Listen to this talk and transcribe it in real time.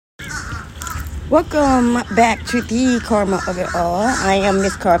Welcome back to the Karma of It All. I am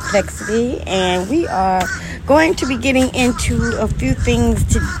Miss Carplexity, and we are going to be getting into a few things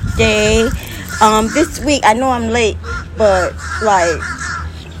today. This week, I know I'm late, but I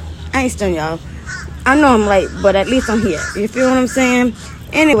ain't stunning y'all. I know I'm late, but at least I'm here. You feel what I'm saying?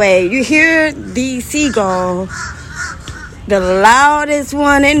 Anyway, you hear the seagull, the loudest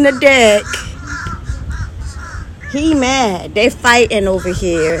one in the deck. He mad. They fighting over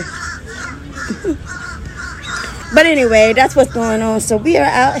here. But anyway, that's what's going on. So we are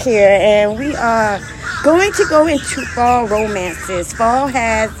out here and we are going to go into fall romances. Fall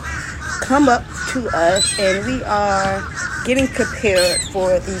has come up to us and we are getting prepared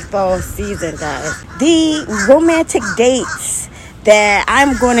for the fall season, guys. The romantic dates that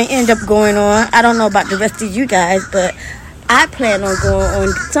I'm going to end up going on, I don't know about the rest of you guys, but I plan on going on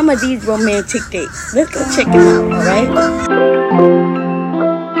some of these romantic dates. Let's go check them out, all right?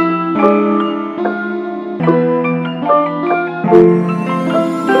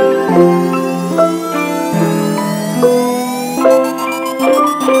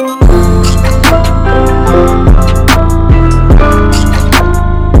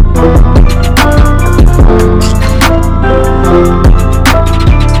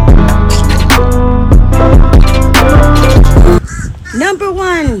 Number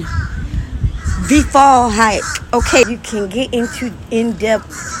one, the fall hike. Okay, you can get into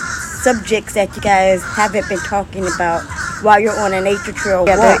in-depth subjects that you guys haven't been talking about while you're on a nature trail.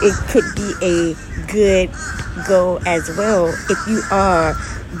 It could be a good go as well if you are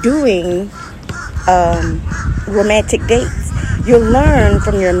doing romantic dates. You'll learn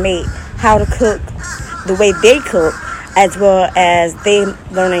from your mate how to cook the way they cook, as well as they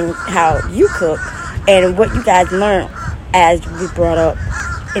learning how you cook and what you guys learn as we brought up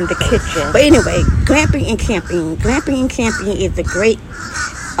in the kitchen. But anyway, glamping and camping. Glamping and camping is a great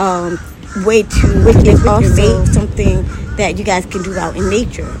way to, which is also something that you guys can do out in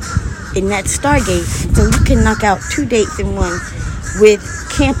nature. And that's Stargate. So you can knock out 2 dates in one with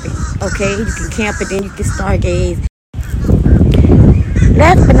camping. Okay, you can camp and then you can stargaze.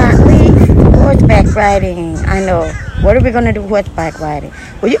 Last but not least, horseback riding. I know. What are we gonna do horseback riding?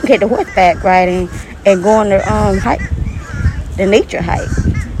 Well, you can get the horseback riding and go on the hike. The nature hike.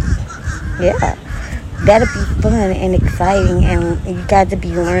 Yeah, that'll be fun and exciting, and you guys will be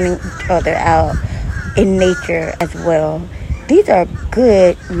learning each other out in nature as well. These are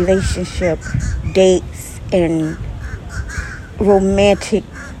good relationship dates and romantic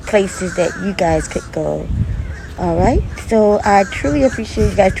places that you guys could go. Alright, so I truly appreciate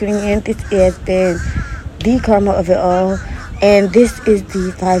you guys tuning in. This has been the Karma of It All, and this is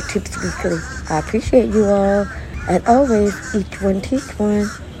the 5 Tips Weekly. I appreciate you all. As always, each one teach one.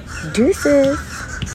 Deuces.